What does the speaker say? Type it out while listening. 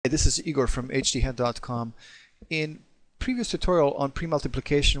this is Igor from hdhead.com. In previous tutorial on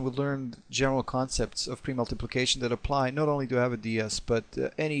premultiplication, we learned general concepts of premultiplication that apply not only to Avid DS but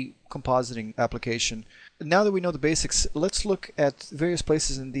any compositing application. Now that we know the basics, let's look at various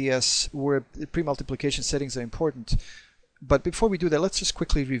places in DS where premultiplication settings are important. But before we do that, let's just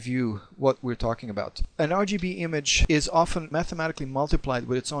quickly review what we're talking about. An RGB image is often mathematically multiplied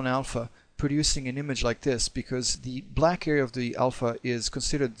with its own alpha, producing an image like this, because the black area of the alpha is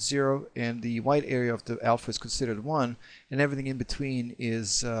considered 0 and the white area of the alpha is considered 1, and everything in between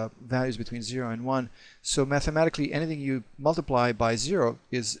is values between 0 and 1. So mathematically, anything you multiply by 0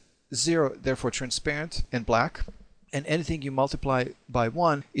 is 0, therefore transparent and black, and anything you multiply by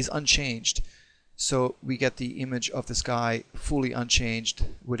 1 is unchanged. So we get the image of the sky fully unchanged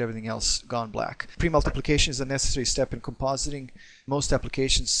with everything else gone black. Premultiplication is a necessary step in compositing. Most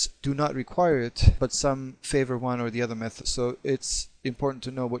applications do not require it, but some favor one or the other method. So it's important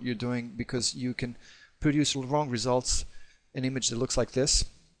to know what you're doing, because you can produce wrong results. An image that looks like this,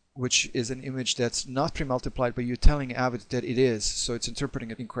 which is an image that's not premultiplied, but you're telling Avid that it is, so it's interpreting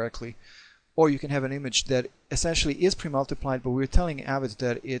it incorrectly. Or you can have an image that essentially is premultiplied, but we're telling Avid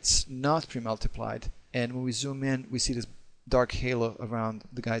that it's not premultiplied. And when we zoom in, we see this dark halo around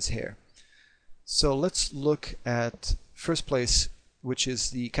the guy's hair. So let's look at first place, which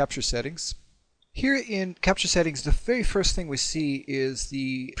is the capture settings. Here in capture settings, the very first thing we see is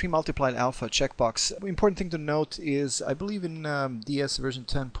the premultiplied alpha checkbox. The important thing to note is, I believe in DS version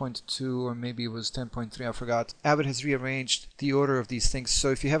 10.2, or maybe it was 10.3, I forgot, Avid has rearranged the order of these things.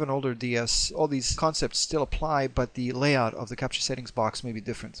 So if you have an older DS, all these concepts still apply, but the layout of the capture settings box may be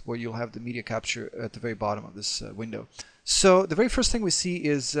different, where you'll have the media capture at the very bottom of this window. So the very first thing we see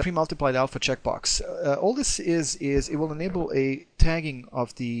is premultiplied alpha checkbox. All this is it will enable a tagging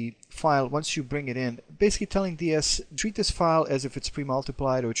of the file once you bring it in, basically telling DS, treat this file as if it's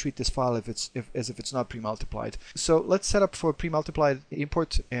premultiplied, or treat this file as if it's not premultiplied. So let's set up for premultiplied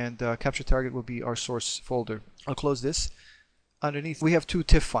import, and capture target will be our source folder. I'll close this. Underneath we have two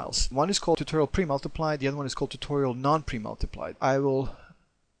TIFF files. One is called tutorial premultiplied, the other one is called tutorial non-premultiplied. I will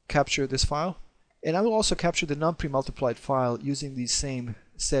capture this file. And I will also capture the non-premultiplied file using these same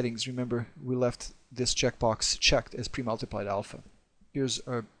settings. Remember, we left this checkbox checked as premultiplied alpha. Here's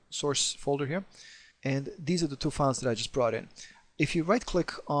our source folder here, and these are the two files that I just brought in. If you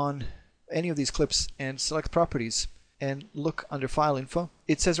right-click on any of these clips and select Properties and look under File Info,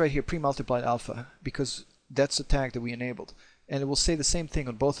 it says right here premultiplied alpha, because that's the tag that we enabled. And it will say the same thing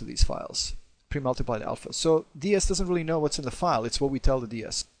on both of these files, premultiplied alpha. So DS doesn't really know what's in the file, it's what we tell the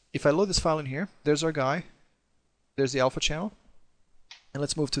DS. If I load this file in here, there's our guy, there's the alpha channel, and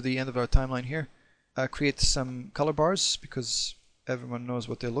let's move to the end of our timeline here. Create some color bars, because everyone knows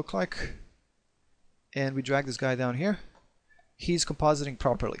what they look like, and we drag this guy down here. He's compositing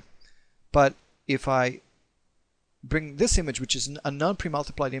properly. But if I bring this image, which is a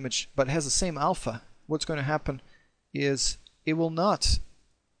non-premultiplied image but has the same alpha, what's going to happen is it will not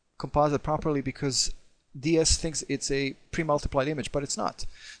composite properly, because DS thinks it's a premultiplied image, but it's not.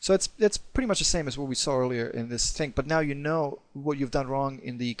 So that's pretty much the same as what we saw earlier in this thing, but now you know what you've done wrong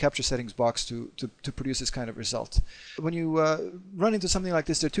in the capture settings box to produce this kind of result. When you run into something like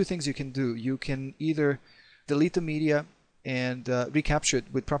this, there are two things you can do. You can either delete the media and recapture it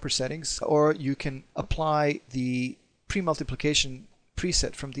with proper settings, or you can apply the premultiplication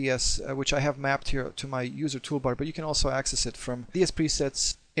preset from DS, which I have mapped here to my user toolbar, but you can also access it from DS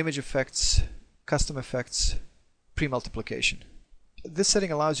presets, image effects, custom effects, premultiplication. This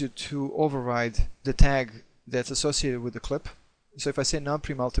setting allows you to override the tag that's associated with the clip. So if I say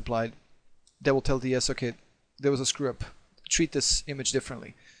non-premultiplied, that will tell DS, okay, there was a screw up, treat this image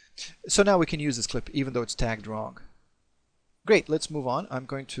differently. So now we can use this clip even though it's tagged wrong. Great, let's move on. I'm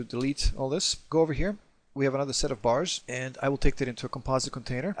going to delete all this. Go over here. We have another set of bars, and I will take that into a composite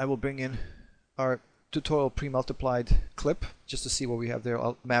container. I will bring in our tutorial premultiplied clip just to see what we have there.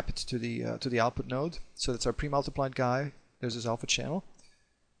 I'll map it to the output node. So that's our premultiplied guy. There's his alpha channel,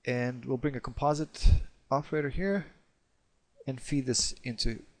 and we'll bring a composite operator here and feed this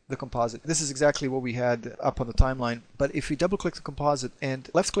into the composite. This is exactly what we had up on the timeline, but if we double click the composite and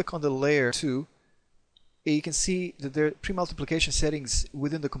left click on the layer 2, you can see that there are premultiplication settings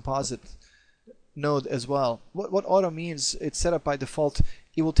within the composite node as well. What auto means, it's set up by default.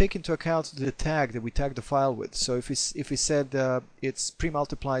 It will take into account the tag that we tagged the file with. So if we said it's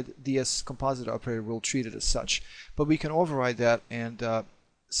premultiplied, DS composite operator will treat it as such. But we can override that and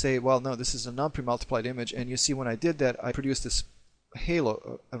say, well, no, this is a non-premultiplied image. And you see when I did that, I produced this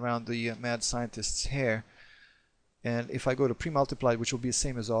halo around the mad scientist's hair. And if I go to premultiplied, which will be the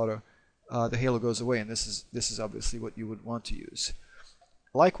same as auto, the halo goes away, and this is obviously what you would want to use.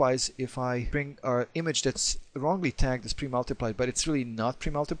 Likewise, if I bring our image that's wrongly tagged as pre-multiplied, but it's really not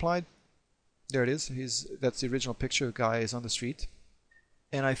pre-multiplied, there it is, that's the original picture, the guy is on the street,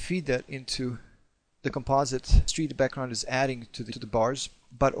 and I feed that into the composite street background is adding to the bars.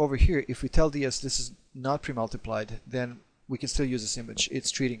 But over here, if we tell DS this is not pre-multiplied, then we can still use this image.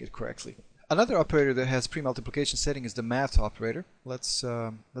 It's treating it correctly. Another operator that has pre-multiplication setting is the math operator. Let's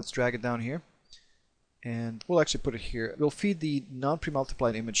drag it down here, and we'll actually put it here. We'll feed the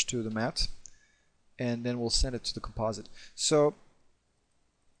non-pre-multiplied image to the math, and then we'll send it to the composite. So,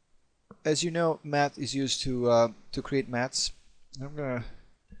 as you know, math is used to create maths. I'm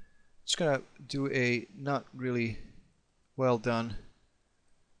just gonna do a not really well done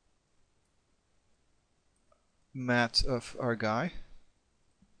matte of our guy.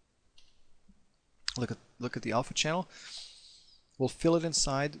 Look at the alpha channel. We'll fill it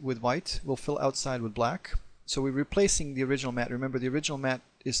inside with white. We'll fill outside with black. So we're replacing the original matte. Remember, the original matte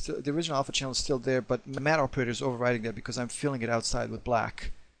is still, the original alpha channel is still there, but the matte operator is overriding that because I'm filling it outside with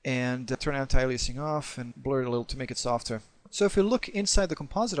black. And turn anti-aliasing off and blur it a little to make it softer. So if we look inside the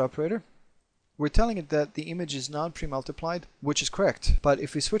composite operator, we're telling it that the image is non-pre-multiplied, which is correct. But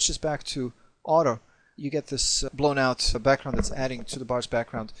if we switch this back to auto, you get this blown out background that's adding to the bar's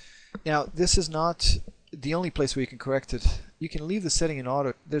background. Now, this is not the only place where you can correct it. You can leave the setting in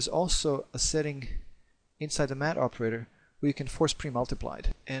auto. There's also a setting inside the matte operator where you can force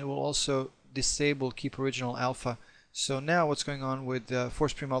pre-multiplied, and it will also disable keep original alpha. So now what's going on with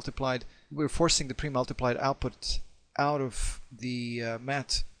force pre-multiplied, we're forcing the pre-multiplied output out of the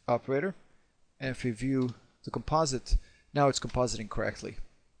matte operator, and if we view the composite, now it's compositing correctly,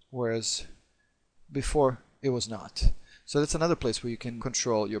 whereas before it was not. So that's another place where you can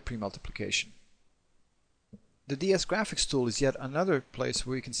control your pre-multiplication. The DS Graphics tool is yet another place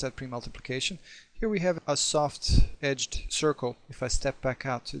where you can set pre-multiplication. Here we have a soft edged circle. If I step back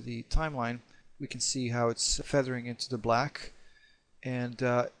out to the timeline, we can see how it's feathering into the black. And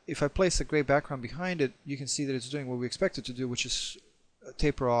if I place a gray background behind it, you can see that it's doing what we expect it to do, which is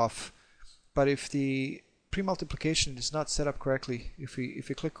taper off. But if the pre-multiplication is not set up correctly, if we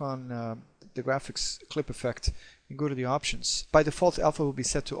click on the graphics clip effect and go to the options, by default alpha will be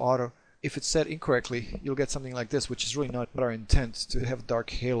set to auto. If it's set incorrectly, you'll get something like this, which is really not our intent, to have a dark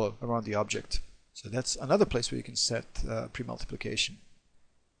halo around the object. So that's another place where you can set pre-multiplication.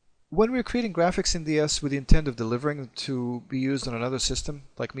 When we're creating graphics in DS with the intent of delivering them to be used on another system,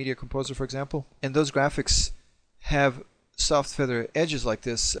 like Media Composer for example, and those graphics have soft feather edges like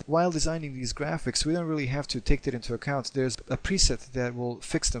this, while designing these graphics we don't really have to take that into account. There's a preset that will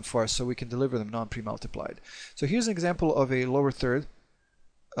fix them for us so we can deliver them non-pre-multiplied. So here's an example of a lower third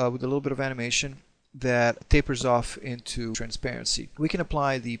with a little bit of animation that tapers off into transparency. We can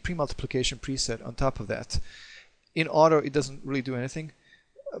apply the pre-multiplication preset on top of that. In auto it doesn't really do anything,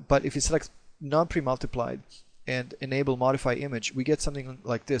 but if you select non-pre-multiplied and enable modify image, we get something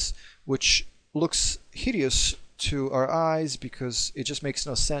like this, which looks hideous to our eyes because it just makes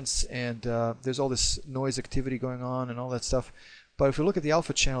no sense, and there's all this noise activity going on and all that stuff. But if we look at the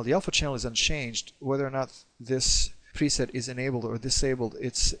alpha channel is unchanged. Whether or not this preset is enabled or disabled,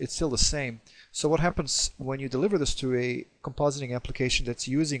 it's still the same. So what happens when you deliver this to a compositing application that's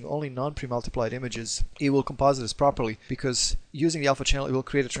using only non-pre-multiplied images, it will composite this properly, because using the alpha channel it will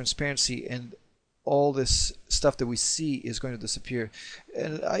create a transparency, and all this stuff that we see is going to disappear.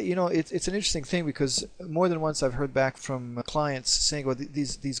 And you know, it's an interesting thing, because more than once I've heard back from clients saying, well,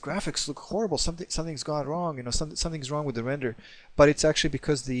 these graphics look horrible, something's gone wrong, you know, something's wrong with the render. But it's actually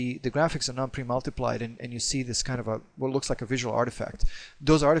because the graphics are non-pre-multiplied, and you see this kind of what looks like a visual artifact.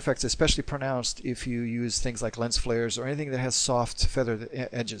 Those artifacts are especially pronounced if you use things like lens flares or anything that has soft feathered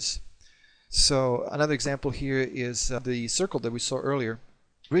edges. So another example here is the circle that we saw earlier.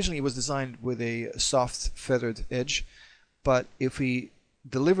 Originally it was designed with a soft feathered edge, but if we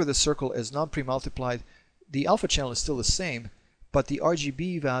deliver the circle as non-pre-multiplied, the alpha channel is still the same, but the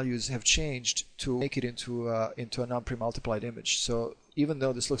RGB values have changed to make it into a non-pre-multiplied image. So even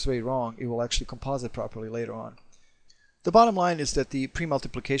though this looks very wrong, it will actually composite properly later on. The bottom line is that the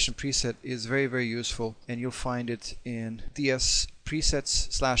pre-multiplication preset is very, very useful, and you'll find it in DS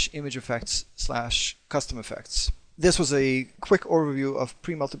presets / image effects / custom effects. This was a quick overview of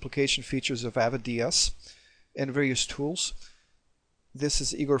pre-multiplication features of Avid DS and various tools. This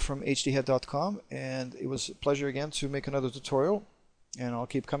is Igor from hdhead.com, and it was a pleasure again to make another tutorial, and I'll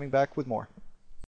keep coming back with more.